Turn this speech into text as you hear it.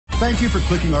Thank you for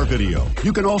clicking our video.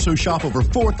 You can also shop over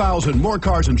 4,000 more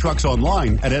cars and trucks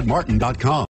online at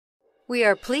edmartin.com. We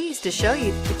are pleased to show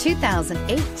you the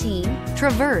 2018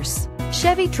 Traverse.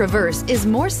 Chevy Traverse is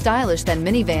more stylish than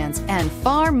minivans and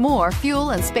far more fuel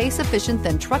and space efficient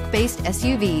than truck-based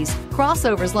SUVs.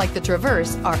 Crossovers like the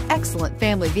Traverse are excellent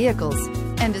family vehicles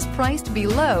and is priced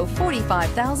below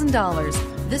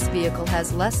 $45,000. This vehicle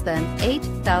has less than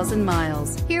 8,000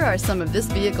 miles. Here are some of this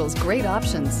vehicle's great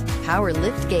options: power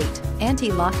lift gate,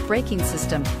 anti-lock braking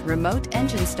system, remote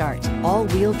engine start,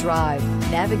 all-wheel drive,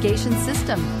 navigation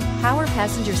system, power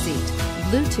passenger seat,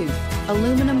 Bluetooth,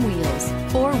 aluminum wheels,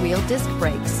 four-wheel disc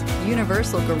brakes,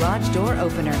 universal garage door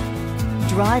opener.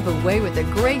 Drive away with a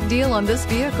great deal on this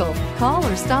vehicle. Call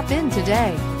or stop in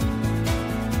today.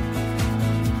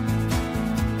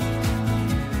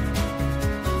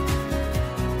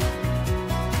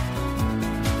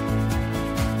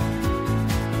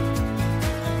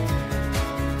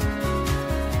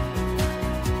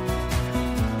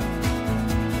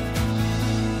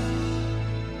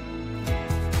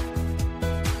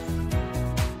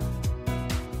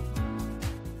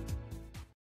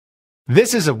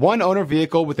 This is a one-owner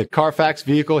vehicle with a Carfax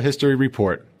Vehicle History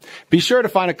Report. Be sure to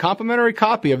find a complimentary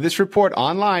copy of this report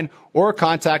online or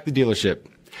contact the dealership.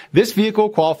 This vehicle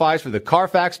qualifies for the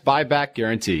Carfax Buyback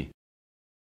Guarantee.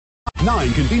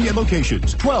 9 convenient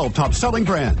locations, 12 top-selling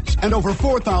brands, and over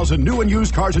 4,000 new and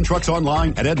used cars and trucks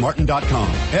online at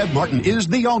edmartin.com. Ed Martin is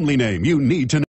the only name you need to know.